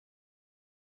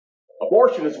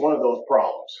Abortion is one of those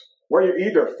problems where you're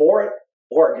either for it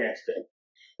or against it,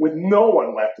 with no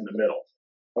one left in the middle.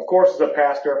 Of course, as a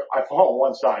pastor, I fall on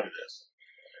one side of this.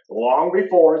 Long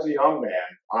before, as a young man,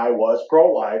 I was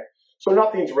pro-life, so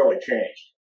nothing's really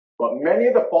changed. But many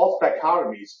of the false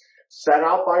dichotomies set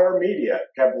out by our media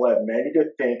have led many to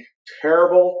think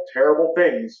terrible, terrible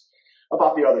things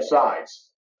about the other sides.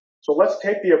 So let's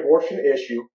take the abortion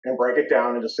issue and break it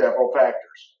down into several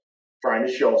factors, trying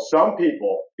to show some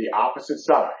people the opposite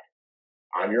side.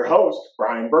 I'm your host,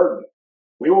 Brian Burden.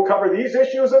 We will cover these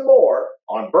issues and more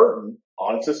on Burden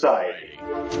on Society.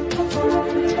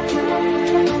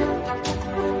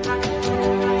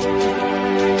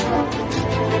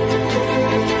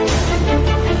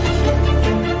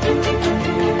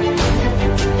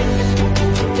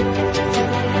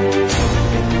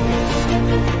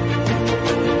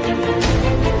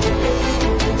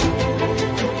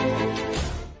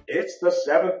 It's the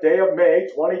 7th day of May,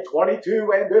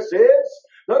 2022, and this is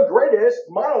the greatest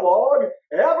monologue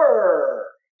ever.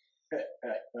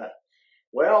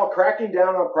 Well, cracking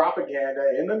down on propaganda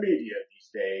in the media these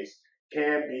days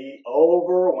can be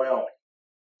overwhelming.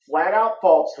 Flat out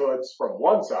falsehoods from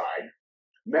one side,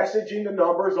 messaging the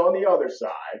numbers on the other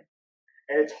side,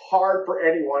 and it's hard for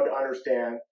anyone to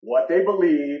understand what they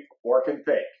believe or can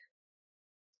think.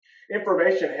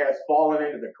 Information has fallen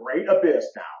into the great abyss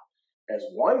now, as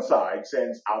one side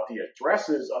sends out the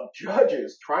addresses of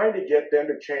judges trying to get them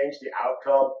to change the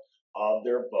outcome of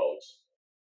their votes.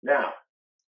 Now,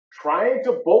 trying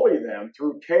to bully them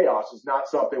through chaos is not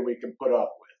something we can put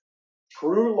up with.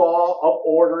 True law of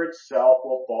order itself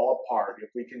will fall apart if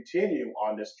we continue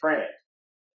on this trend.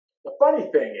 The funny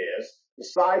thing is, the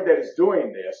side that is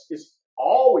doing this is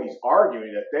always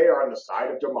arguing that they are on the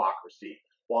side of democracy,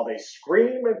 while they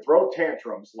scream and throw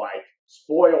tantrums like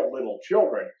spoiled little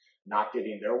children not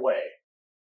getting their way.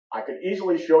 I could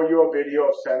easily show you a video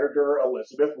of Senator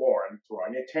Elizabeth Warren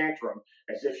throwing a tantrum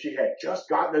as if she had just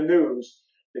gotten the news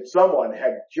that someone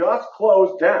had just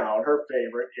closed down her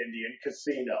favorite Indian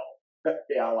casino.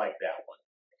 Yeah, I like that one.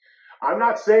 I'm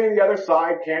not saying the other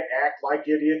side can't act like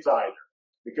idiots either,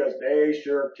 because they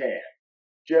sure can.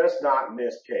 Just not in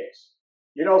this case.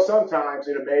 You know, sometimes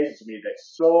it amazes me that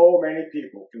so many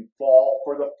people can fall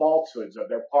for the falsehoods of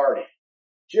their party,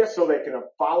 just so they can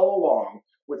follow along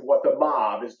with what the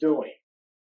mob is doing.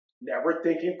 Never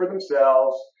thinking for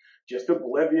themselves, just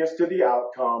oblivious to the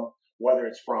outcome, whether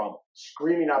it's from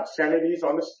screaming obscenities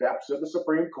on the steps of the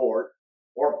Supreme Court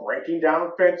or breaking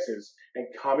down fences and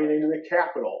coming into the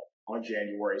Capitol on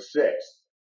January 6th.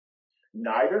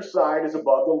 Neither side is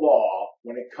above the law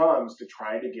when it comes to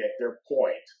trying to get their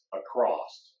point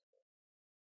across.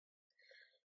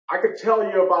 I could tell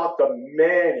you about the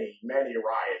many, many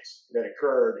riots that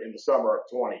occurred in the summer of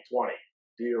 2020.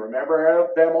 Do you remember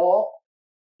them all?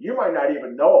 You might not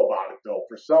even know about it, though,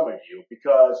 for some of you,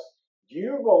 because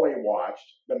you've only watched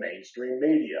the mainstream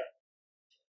media.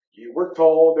 You were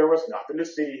told there was nothing to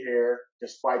see here,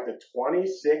 despite the $26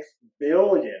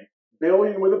 billion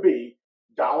with a B,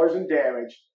 dollars in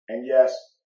damage, and yes,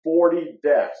 40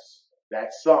 deaths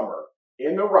that summer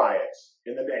in the riots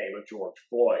in the name of George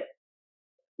Floyd.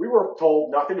 We were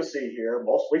told nothing to see here,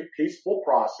 mostly peaceful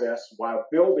process while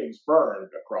buildings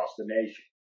burned across the nation.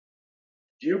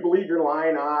 Do you believe your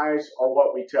lying eyes or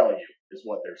what we tell you is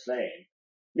what they're saying?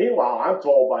 Meanwhile, I'm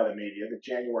told by the media that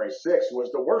January 6th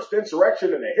was the worst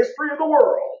insurrection in the history of the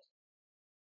world.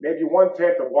 Maybe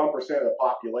 1/10 of 1% of the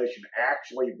population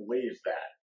actually believes that.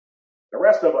 The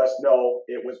rest of us know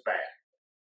it was bad.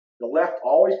 The left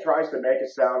always tries to make it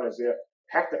sound as if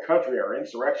half the country are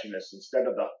insurrectionists instead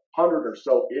of the 100 or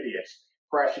so idiots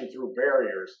crashing through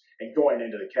barriers and going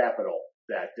into the Capitol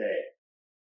that day.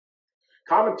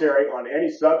 Commentary on any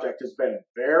subject has been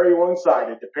very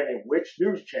one-sided depending which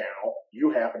news channel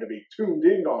you happen to be tuned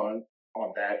in on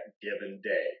that given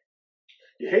day.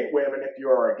 You hate women if you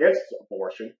are against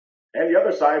abortion, and the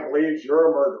other side believes you're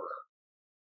a murderer.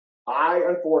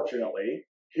 Unfortunately,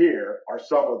 here are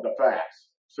some of the facts.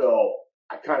 So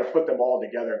I kind of put them all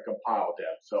together and compiled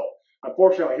them. So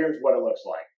unfortunately, here's what it looks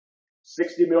like.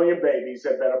 60 million babies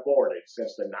have been aborted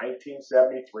since the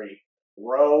 1973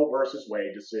 Roe versus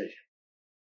Wade decision.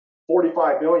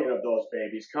 45 million of those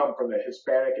babies come from the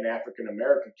Hispanic and African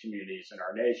American communities in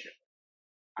our nation.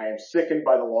 I am sickened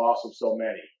by the loss of so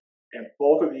many, and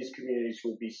both of these communities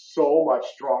would be so much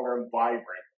stronger and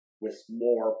vibrant with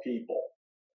more people.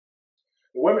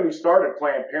 The woman who started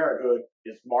Planned Parenthood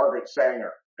is Margaret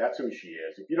Sanger. That's who she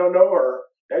is. If you don't know her,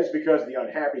 that is because the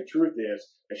unhappy truth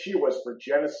is that she was for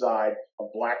genocide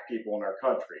of black people in our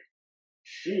country.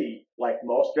 She, like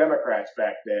most Democrats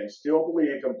back then, still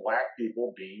believed in black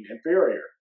people being inferior.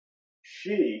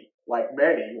 She like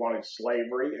many, wanted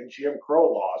slavery and Jim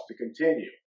Crow laws to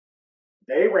continue.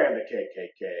 They ran the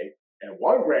KKK, and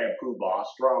one Grand Poobah,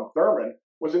 Strom Thurmond,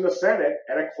 was in the Senate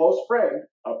and a close friend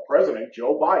of President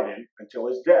Joe Biden until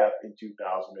his death in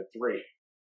 2003.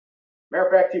 Matter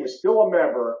of fact, he was still a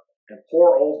member, and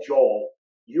poor old Joel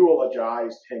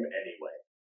eulogized him anyway.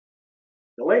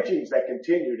 The lynchings that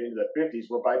continued into the 50s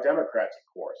were by Democrats,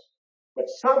 of course, but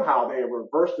somehow they have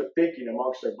reversed the thinking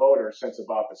amongst their voters since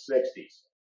about the 60s.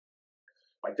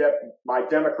 My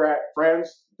Democrat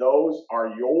friends, those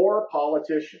are your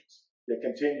politicians that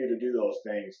continue to do those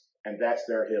things, and that's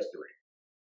their history.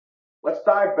 Let's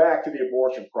dive back to the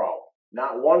abortion problem.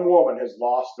 Not one woman has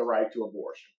lost the right to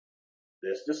abortion.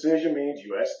 This decision means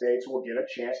U.S. states will get a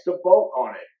chance to vote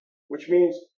on it, which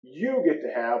means you get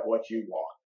to have what you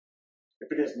want.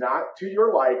 If it is not to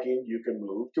your liking, you can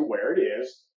move to where it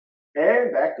is,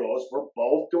 and that goes for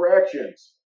both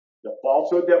directions. The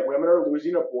falsehood that women are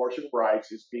losing abortion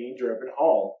rights is being driven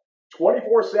home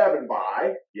 24/7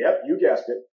 by, yep, you guessed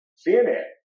it, CNN,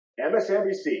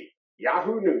 MSNBC,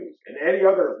 Yahoo News, and any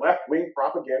other left-wing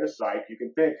propaganda site you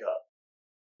can think of.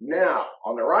 Now,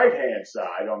 on the right-hand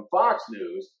side, on Fox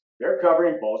News, they're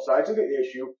covering both sides of the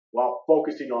issue while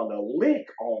focusing on the leak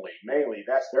only. Mainly,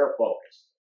 that's their focus.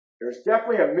 There's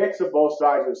definitely a mix of both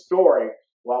sides of the story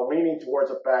while leaning towards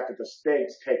the fact that the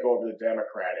states take over the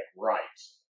Democratic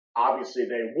rights. Obviously,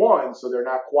 they won, so they're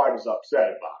not quite as upset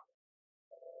about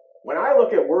it. When I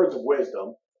look at words of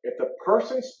wisdom, if the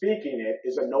person speaking it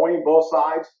is annoying both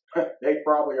sides, they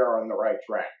probably are on the right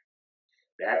track.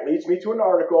 That leads me to an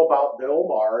article about Bill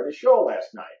Maher and his show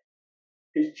last night.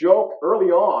 His joke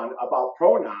early on about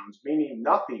pronouns meaning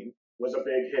nothing was a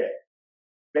big hit.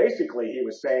 Basically, he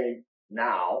was saying,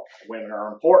 now, women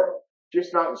are important,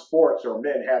 just not in sports or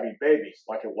men having babies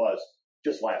like it was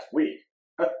just last week.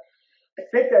 I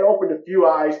think that opened a few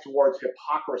eyes towards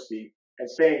hypocrisy and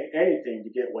saying anything to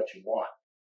get what you want.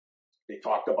 They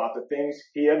talked about the things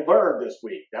he had learned this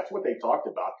week. That's what they talked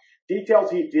about.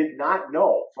 Details he did not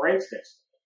know. For instance,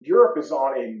 Europe is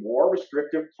on a more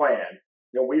restrictive plan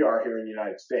than we are here in the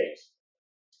United States.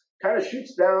 Kind of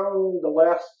shoots down the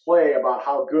left's play about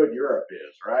how good Europe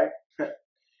is, right?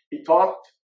 They talked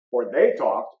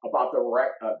about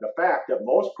the fact that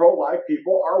most pro-life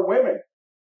people are women,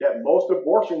 that most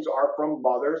abortions are from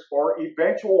mothers or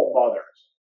eventual mothers.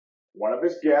 One of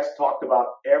his guests talked about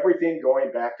everything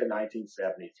going back to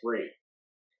 1973.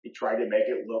 He tried to make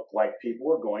it look like people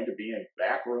were going to be in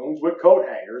back rooms with coat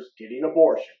hangers getting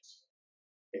abortions.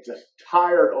 It's a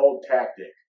tired old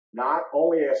tactic, not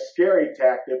only a scary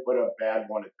tactic, but a bad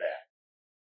one at that.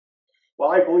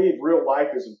 While I believe real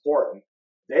life is important,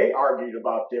 they argued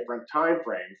about different time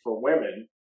frames for women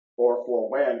or for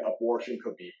when abortion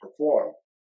could be performed.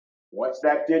 Once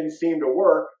that didn't seem to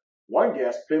work, one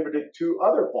guest pivoted to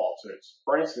other falsehoods.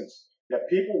 For instance, that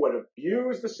people would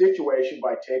abuse the situation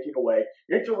by taking away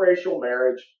interracial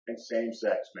marriage and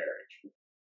same-sex marriage.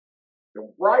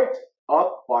 The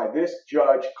write-up by this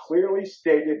judge clearly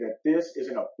stated that this is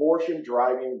an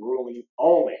abortion-driving ruling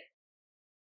only.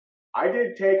 I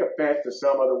did take offense to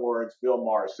some of the words Bill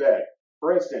Maher said.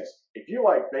 For instance, if you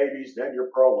like babies, then you're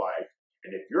pro-life,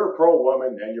 and if you're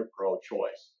pro-woman, then you're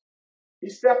pro-choice. He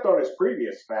stepped on his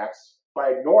previous facts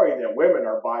by ignoring that women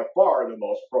are by far the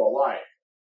most pro-life.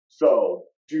 So,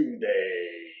 do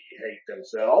they hate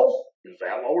themselves? Is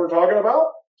that what we're talking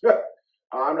about?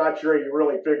 I'm not sure he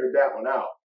really figured that one out.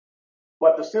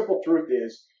 But the simple truth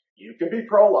is, you can be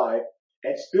pro-life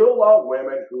and still love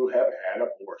women who have had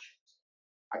abortions.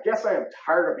 I guess I am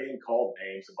tired of being called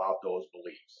names about those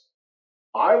beliefs.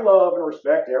 I love and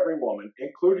respect every woman,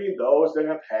 including those that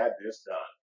have had this done.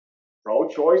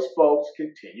 Pro-choice folks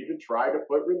continue to try to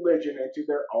put religion into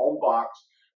their own box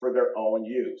for their own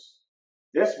use.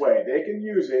 This way, they can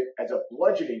use it as a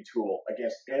bludgeoning tool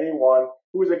against anyone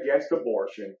who is against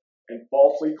abortion and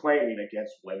falsely claiming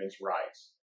against women's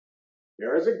rights.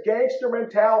 There is a gangster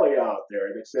mentality out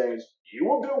there that says, you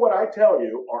will do what I tell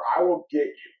you or I will get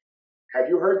you. Have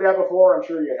you heard that before? I'm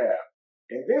sure you have.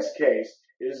 In this case,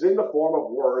 it is in the form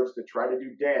of words that try to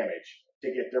do damage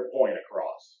to get their point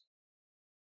across.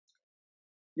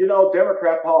 You know,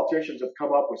 Democrat politicians have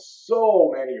come up with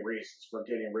so many reasons for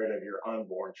getting rid of your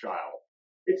unborn child.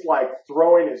 It's like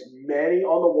throwing as many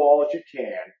on the wall as you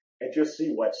can and just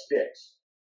see what sticks.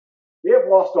 They have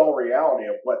lost all reality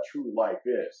of what true life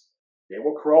is. They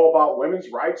will crow about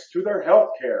women's rights to their health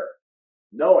care,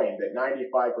 knowing that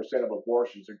 95% of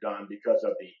abortions are done because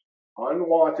of the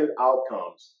unwanted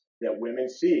outcomes that women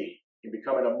see in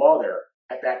becoming a mother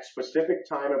at that specific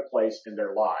time and place in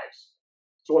their lives.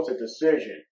 So it's a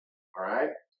decision, all right?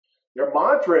 Their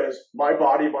mantra is, my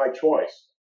body, my choice.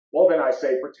 Well, then I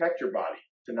say protect your body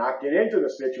to not get into the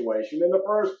situation in the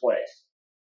first place.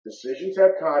 Decisions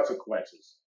have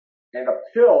consequences, and a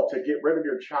pill to get rid of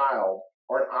your child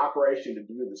or an operation to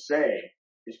do the same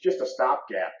is just a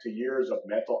stopgap to years of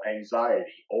mental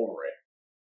anxiety over it.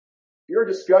 If you're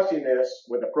discussing this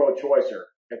with a pro-choicer,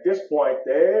 at this point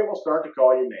they will start to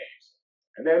call you names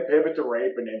and then pivot to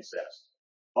rape and incest,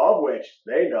 of which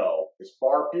they know is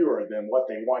far fewer than what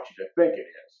they want you to think it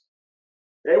is.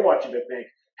 They want you to think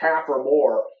half or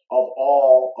more of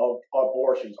all of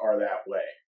abortions are that way.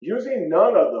 Using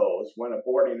none of those when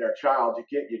aborting their child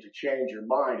to get you to change your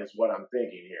mind is what I'm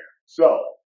thinking here. So,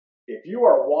 if you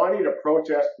are wanting to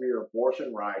protest for your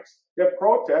abortion rights, then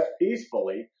protest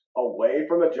peacefully away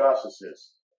from the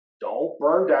justices. Don't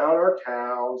burn down our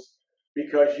towns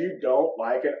because you don't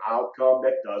like an outcome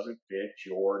that doesn't fit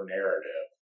your narrative.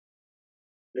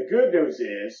 The good news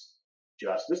is,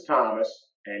 Justice Thomas,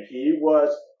 and he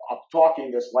was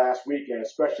talking this last weekend,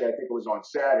 especially I think it was on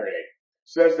Saturday,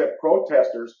 says that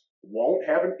protesters won't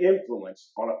have an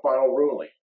influence on a final ruling.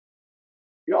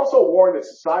 He also warned that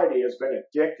society has been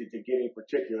addicted to getting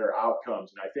particular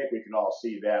outcomes, and I think we can all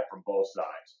see that from both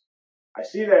sides. I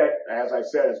see that, as I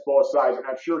said, as both sides, and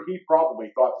I'm sure he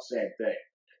probably thought the same thing.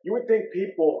 You would think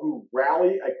people who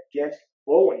rally against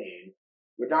bullying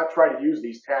would not try to use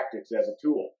these tactics as a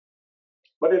tool.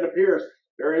 But it appears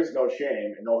there is no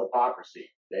shame and no hypocrisy.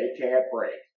 They can't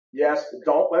break. Yes,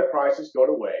 don't let prices go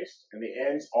to waste, and the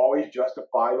ends always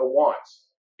justify the wants,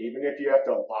 even if you have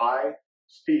to lie,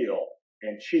 steal,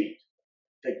 and cheat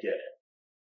to get it.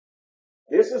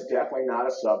 This is definitely not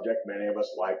a subject many of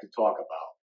us like to talk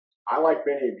about. I, like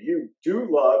many of you, do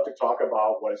love to talk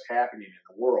about what is happening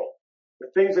in the world,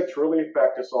 the things that truly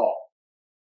affect us all.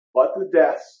 But the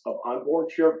deaths of unborn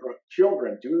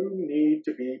children do need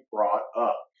to be brought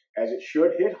up, as it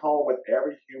should hit home with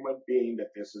every human being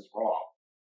that this is wrong.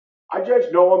 I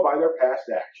judge no one by their past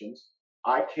actions.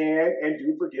 I can and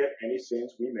do forgive any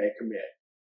sins we may commit.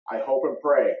 I hope and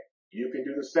pray you can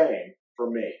do the same for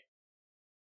me.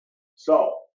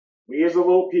 So, we as the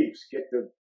little peeps get to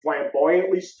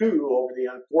flamboyantly stew over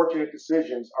the unfortunate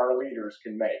decisions our leaders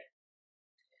can make.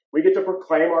 We get to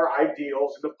proclaim our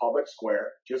ideals in the public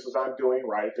square, just as I'm doing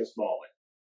right at this moment.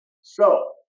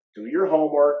 So, do your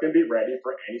homework and be ready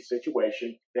for any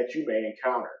situation that you may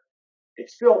encounter. It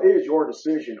still is your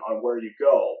decision on where you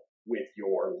go with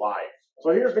your life.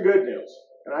 So here's the good news.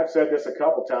 And I've said this a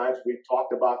couple times. We've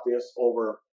talked about this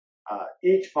over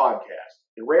each podcast.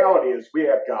 The reality is we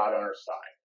have God on our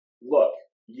side. Look,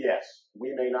 yes,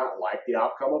 we may not like the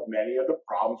outcome of many of the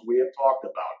problems we have talked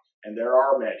about, and there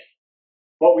are many.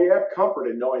 But we have comfort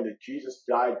in knowing that Jesus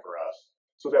died for us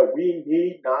so that we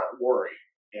need not worry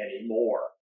anymore.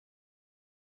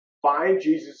 Find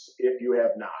Jesus if you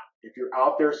have not. If you're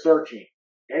out there searching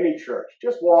any church,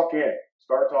 just walk in,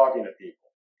 start talking to people.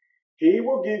 He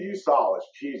will give you solace,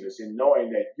 Jesus, in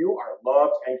knowing that you are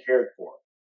loved and cared for.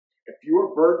 If you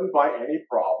are burdened by any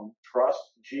problem, trust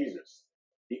Jesus,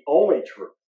 the only truth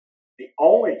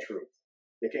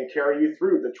that can carry you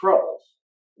through the troubles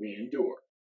we endure.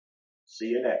 See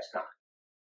you next time.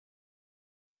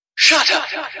 Shut up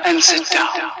and sit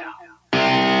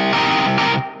down.